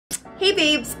Hey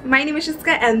babes, my name is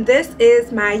Jessica and this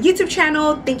is my YouTube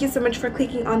channel. Thank you so much for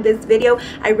clicking on this video.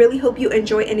 I really hope you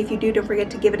enjoy, and if you do, don't forget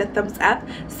to give it a thumbs up,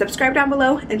 subscribe down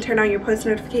below, and turn on your post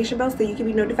notification bell so you can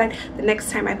be notified the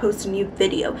next time I post a new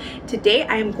video. Today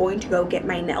I am going to go get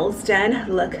my nails done.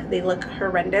 Look, they look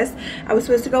horrendous. I was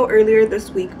supposed to go earlier this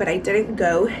week, but I didn't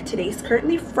go. Today's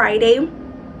currently Friday.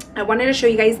 I wanted to show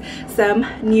you guys some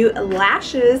new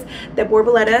lashes that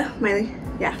𝑽𝑰_𝑫𝑬𝑹,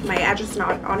 my address is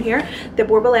not on here, that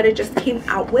𝑽�_𝑫𝑬𝑹 just came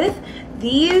out with.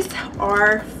 These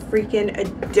are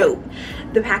freaking dope.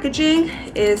 The packaging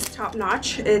is top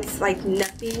notch. It's like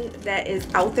nothing that is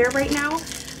out there right now.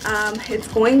 It's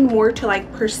going more to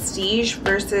like prestige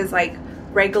versus like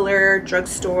regular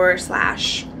drugstore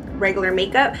slash regular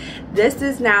makeup. This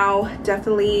is now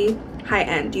definitely high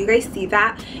end. Do you guys see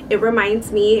that? It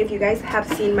reminds me, if you guys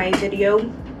have seen my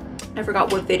video, I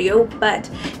forgot what video, but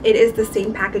it is the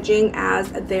same packaging as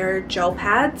their gel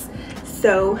pads.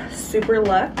 So super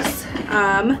luxe.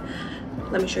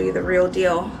 Let me show you the real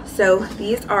deal. So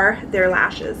these are their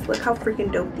lashes. Look how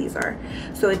freaking dope these are.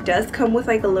 So it does come with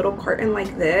like a little carton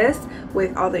like this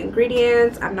with all the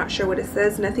ingredients. I'm not sure what it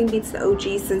says. Nothing beats the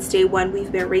OG. Since day one,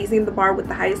 we've been raising the bar with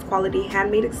the highest quality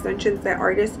handmade extensions that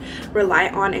artists rely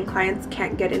on and clients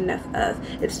can't get enough of.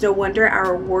 It's no wonder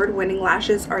our award-winning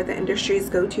lashes are the industry's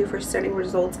go-to for stunning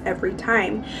results every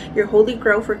time. Your holy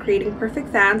grail for creating perfect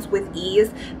fans with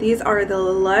ease. These are the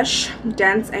lush,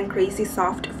 dense, and crazy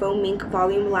soft foam mink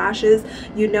volume lashes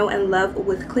you know and love,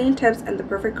 with clean tips and the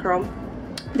perfect curl.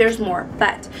 There's more,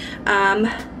 but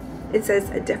it says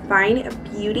Define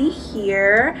Beauty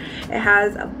here. It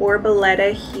has a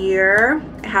𝑽𝑰_𝑫𝑬𝑹 here.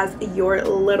 It has your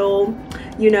little,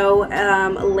 you know,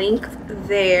 length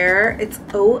there. It's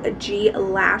OG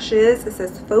lashes. It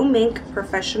says Foam Mink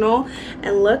Professional,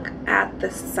 and look at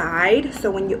the side.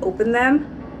 So when you open them,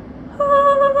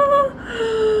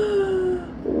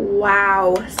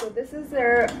 wow. So this is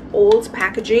their old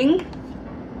packaging,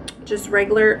 just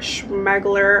regular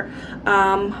schmegular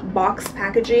box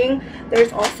packaging.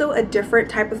 There's also a different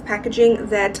type of packaging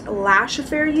that Lash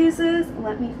Affair uses.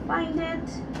 Let me find it.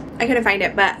 I couldn't find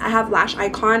it, but I have Lash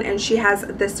Icon and she has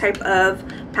this type of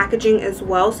packaging as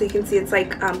well. So you can see it's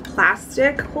like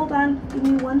plastic. Hold on, give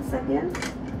me 1 second.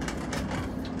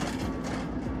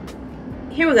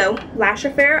 Here we go, Lash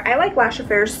Affair. I like Lash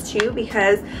Affairs too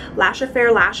because Lash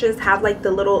Affair lashes have like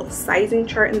the little sizing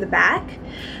chart in the back,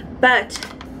 but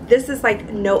this is like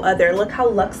no other. Look how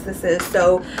luxe this is.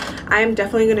 So I'm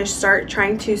definitely going to start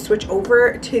trying to switch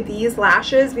over to these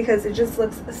lashes because it just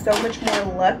looks so much more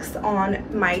luxe on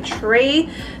my tray.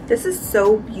 This is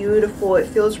so beautiful. It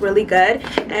feels really good,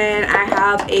 and I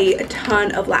have a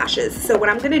ton of lashes. So what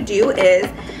I'm going to do is,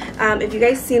 if you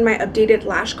guys seen my updated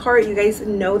lash cart, you guys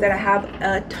know that I have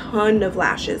a ton of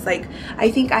lashes. Like,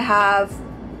 I think I have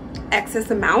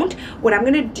excess amount. What I'm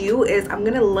gonna do is I'm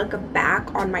gonna look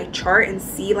back on my chart and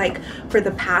see, like, for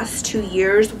the past 2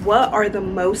 years, what are the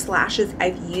most lashes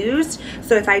I've used.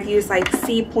 So if I've used like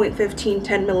C.15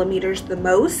 10 millimeters the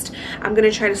most, I'm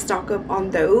gonna try to stock up on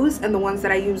those, and the ones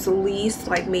that I use the least,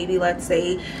 like maybe let's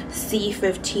say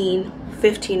C.15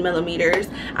 15 millimeters,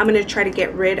 I'm gonna try to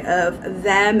get rid of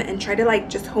them and try to like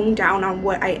just hone down on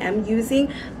what I am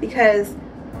using, because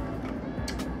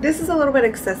this is a little bit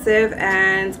excessive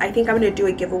and I think I'm gonna do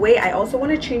a giveaway. I also want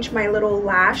to change my little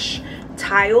lash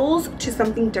tiles to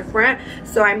something different,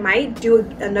 so I might do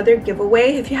another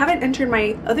giveaway. If you haven't entered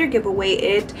my other giveaway,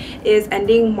 it is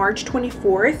ending March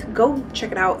 24th. Go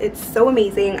check it out. It's so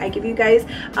amazing. I give you guys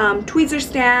tweezer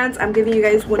stands. I'm giving you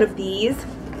guys one of these.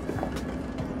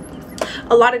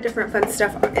 A lot of different fun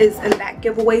stuff is in that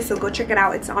giveaway, so go check it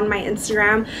out. It's on my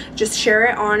Instagram. Just share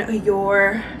it on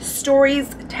your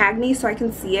stories, tag me so I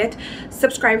can see it.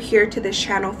 Subscribe here to this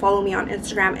channel, follow me on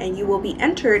Instagram, and you will be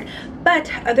entered. But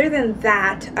other than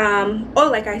that, oh,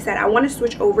 like I said, I want to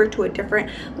switch over to a different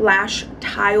lash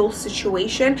tile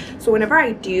situation. So whenever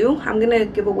I do, I'm gonna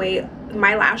give away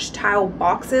my lash tile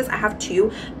boxes. I have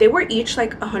 2. They were each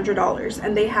like $100,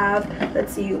 and they have,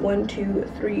 let's see, 1 2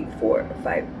 3 4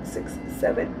 5 6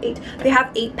 7 8, they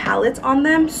have 8 palettes on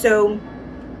them. So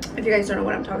if you guys don't know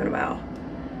what I'm talking about,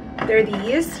 they're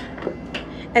these,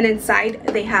 and inside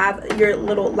they have your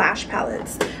little lash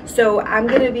palettes. So I'm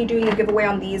gonna be doing a giveaway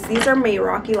on these. These are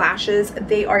𝑽𝑰_𝑘𝑒 lashes.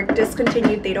 They are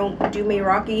discontinued. They don't do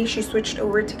𝑽𝑰_�. She switched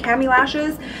over to Cami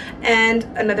lashes and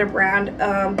another brand,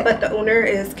 but the owner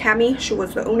is Cami. She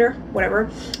was the owner, whatever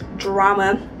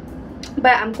drama.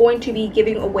 But I'm going to be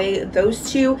giving away those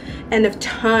 2 and a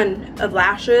ton of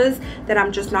lashes that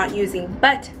I'm just not using.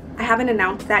 But I haven't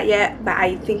announced that yet, but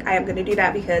I think I am going to do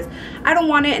that because I don't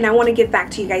want it, and I want to give back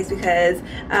to you guys because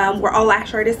we're all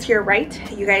lash artists here,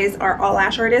 right? You guys are all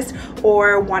lash artists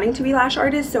or wanting to be lash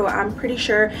artists, so I'm pretty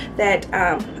sure that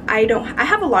I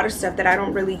have a lot of stuff that I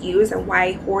don't really use, and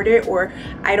why hoard it, or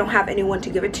I don't have anyone to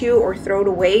give it to or throw it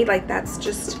away. Like, that's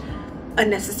just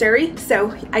unnecessary.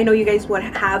 So I know you guys would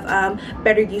have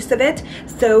better use of it.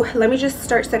 So let me just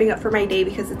start setting up for my day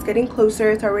because it's getting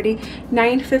closer. It's already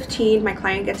 9:15. My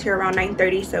client gets here around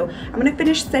 9:30, so I'm gonna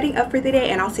finish setting up for the day,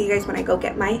 and I'll see you guys when I go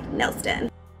get my nails done.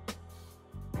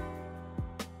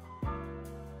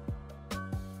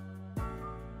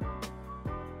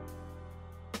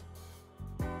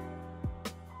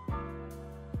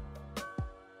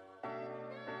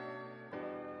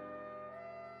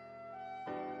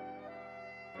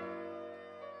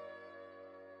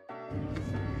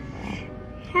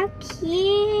 How cute!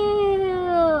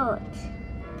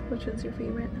 Which one's your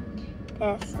favorite?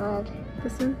 This one.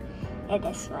 This one? And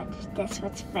this one. This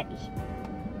one's funny.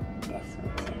 This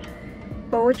one too.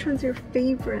 But which one's your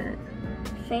favorite?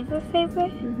 Favorite?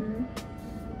 Mm-hmm.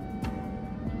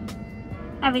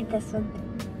 I mean this one.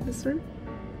 This one?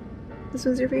 This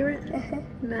one's your favorite? Uh-huh.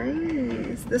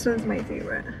 Nice. This one's my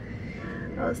favorite.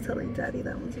 I was telling Daddy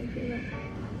that one's my favorite.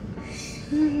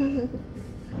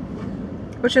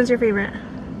 Which one's your favorite?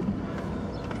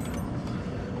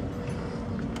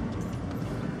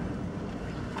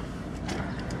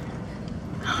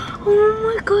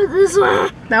 Oh my god, this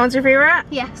one! That one's your favorite?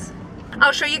 Yes.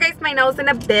 I'll show you guys my nails in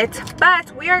a bit,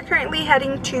 but we are currently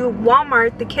heading to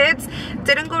Walmart. The kids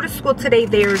didn't go to school today.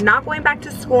 They're not going back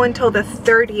to school until the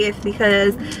 30th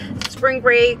because spring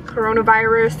break,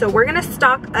 coronavirus. So we're gonna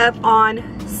stock up on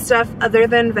stuff other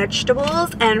than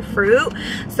vegetables and fruit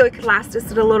so it could last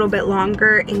us a little bit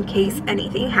longer in case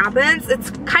anything happens.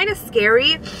 It's kind of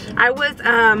scary. I was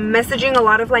messaging a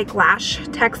lot of like lash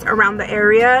techs around the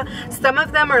area. Some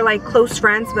of them are like close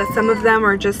friends, but some of them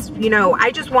are just, you know, I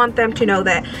just want them to know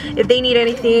that if they need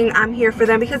anything, I'm here for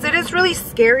them, because it is really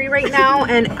scary right now.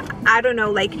 And I don't know,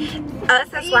 like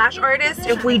us as lash artists,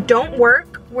 if we don't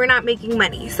work, we're not making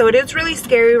money. So it is really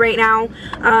scary right now.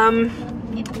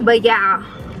 But yeah,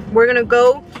 we're gonna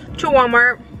go to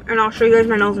Walmart and I'll show you guys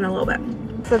my nails in a little bit.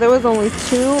 So there was only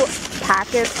 2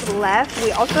 packets left.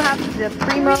 We also have the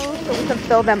Primo so we can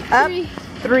fill them up.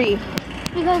 3.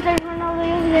 Because there's one over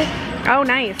there. Oh,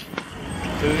 nice.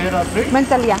 Do you get a 3?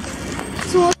 Mental, yeah.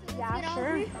 So Yeah,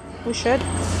 sure. We should.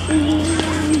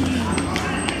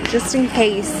 Just in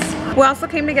case. We also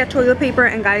came to get toilet paper,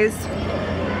 and guys,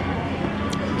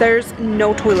 there's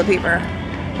no toilet paper.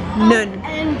 None.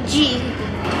 OMG.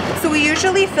 So we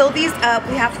usually fill these up.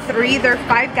 We have 3. They're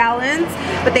 5 gallons,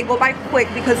 but they go by quick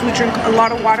because we drink a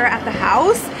lot of water at the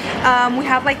house. We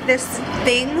have like this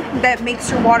thing that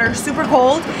makes your water super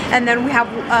cold, and then we have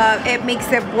it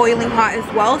makes it boiling hot as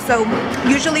well. So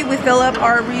usually we fill up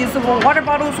our reusable water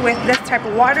bottles with this type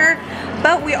of water.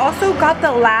 But we also got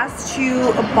the last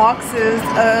 2 boxes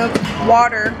of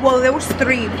water. Well, there was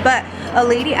 3, but a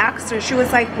lady asked her, she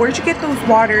was like, where'd you get those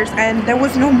waters? And there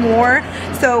was no more.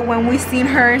 So when we seen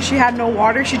her and she had no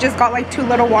water, she just got like 2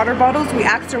 little water bottles. We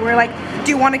asked her, we're like,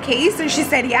 do you want a case? And she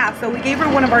said yeah. So we gave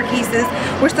her one of our cases.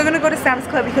 We're still gonna go to Sam's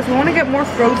Club because we want to get more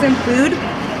frozen food.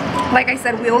 Like I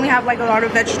said, we only have like a lot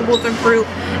of vegetables and fruit,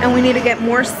 and we need to get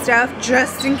more stuff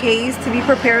just in case, to be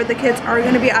prepared. The kids are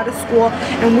going to be out of school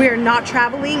and we're not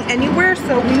traveling anywhere,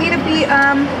 so we need to be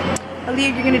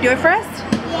Aaliyah, you're going to do it for us?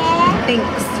 Yeah.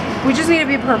 Thanks. We just need to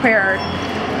be prepared.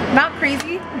 Not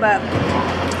crazy, but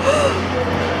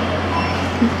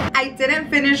I didn't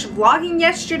finish vlogging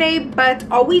yesterday, but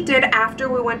all we did after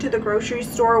we went to the grocery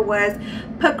store was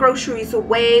put groceries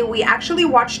away. We actually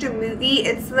watched a movie.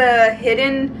 It's the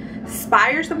Hidden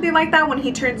Spy or something like that, when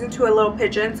he turns into a little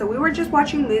pigeon. So we were just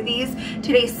watching movies.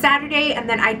 Today's Saturday, and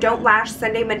then I don't lash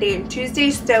Sunday, Monday, and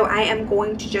Tuesday, so I am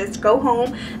going to just go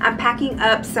home. I'm packing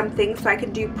up some things so I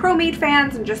can do pro-made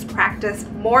fans and just practice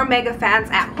more mega fans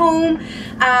at home.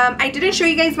 I didn't show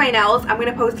you guys my nails. I'm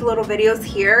gonna post little videos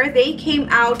here. They came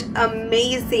out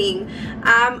amazing.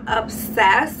 I'm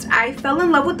obsessed. I fell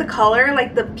in love with the color,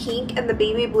 like the pink and the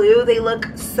baby blue. They look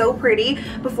so pretty.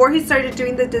 Before he started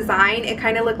doing the design, it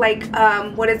kind of looked like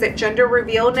what is it, gender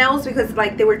reveal nails, because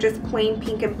like they were just plain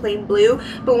pink and plain blue.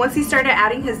 But once he started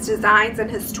adding his designs and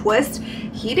his twist,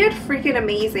 he did freaking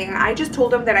amazing. I just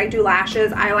told him that I do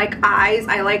lashes, I like eyes,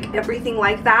 I like everything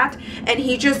like that, and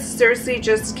he just seriously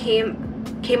just came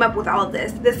up with all of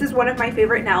this. This is one of my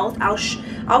favorite nails.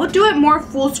 I'll do it more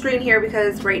full screen here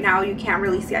because right now you can't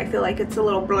really see. I feel like it's a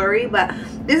little blurry, but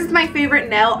this is my favorite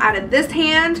nail out of this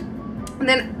hand. And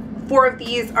then 4 of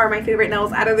these are my favorite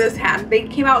nails out of this hand. They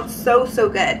came out so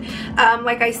good.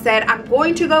 Like I said, I'm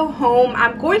going to go home.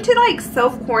 I'm going to like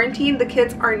self-quarantine. The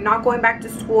kids are not going back to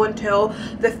school until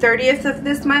the 30th of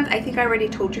this month. I think I already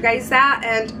told you guys that,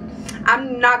 and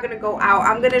I'm not gonna go out.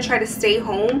 I'm gonna try to stay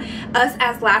home. Us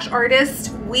as lash artists,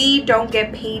 we don't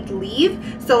get paid leave.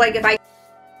 So like if I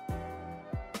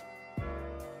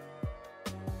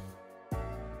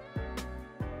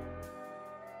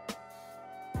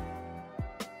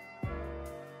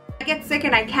get sick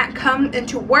and I can't come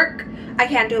into work, I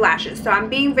can't do lashes. So I'm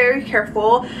being very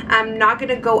careful. I'm not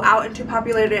gonna go out into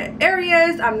populated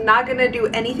areas. I'm not gonna do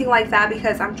anything like that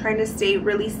because I'm trying to stay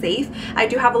really safe. I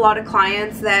do have a lot of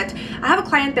clients that, I have a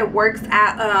client that works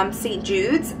at St.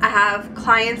 Jude's. I have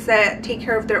clients that take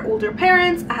care of their older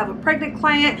parents. I have a pregnant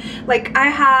client. Like I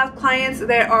have clients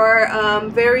that are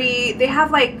they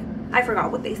have like, I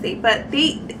forgot what they say, but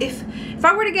if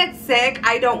I were to get sick,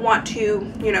 I don't want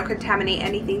to, you know, contaminate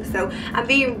anything. So I'm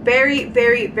being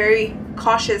very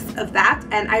cautious of that,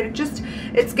 and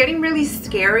it's getting really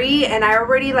scary. And I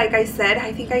already, like I said,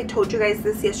 I think I told you guys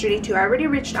this yesterday too, I already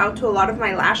reached out to a lot of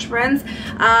my lash friends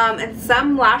and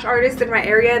some lash artists in my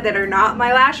area that are not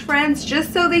my lash friends,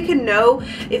 just so they can know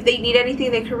if they need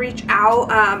anything, they can reach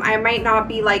out. I might not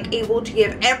be like able to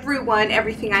give everyone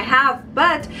everything I have,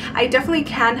 but I definitely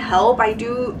can help. I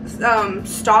do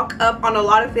stock up on a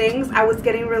lot of things. I was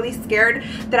getting really scared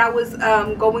that I was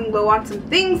going low on some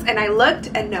things, and I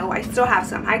looked and no, I still have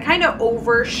some. I kind of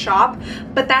over shop,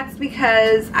 but that's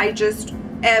because I just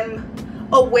am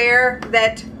aware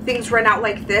that things run out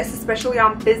like this, especially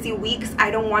on busy weeks.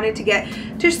 I don't want it to get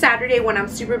to Saturday when I'm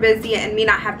super busy and me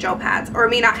not have gel pads, or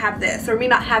me not have this, or me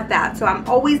not have that. So I'm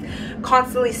always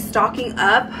constantly stocking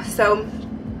up. So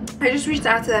I just reached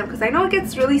out to them because I know it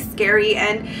gets really scary,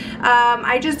 and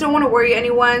I just don't want to worry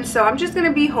anyone. So I'm just going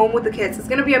to be home with the kids. It's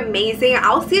going to be amazing.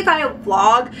 I'll see if I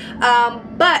vlog,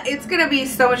 but it's going to be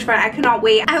so much fun. I cannot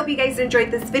wait. I hope you guys enjoyed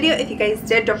this video. If you guys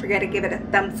did, don't forget to give it a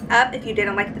thumbs up. If you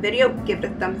didn't like the video, give it a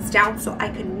thumbs down so I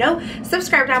can know.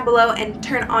 Subscribe down below and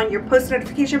turn on your post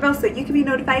notification bell so you can be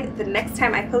notified the next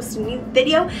time I post a new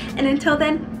video. And until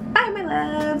then, bye my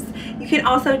loves. You can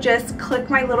also just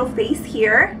click my little face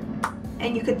here,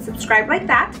 and you can subscribe like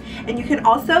that, and you can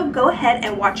also go ahead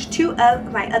and watch 2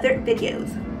 of my other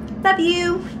videos. Love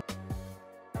you.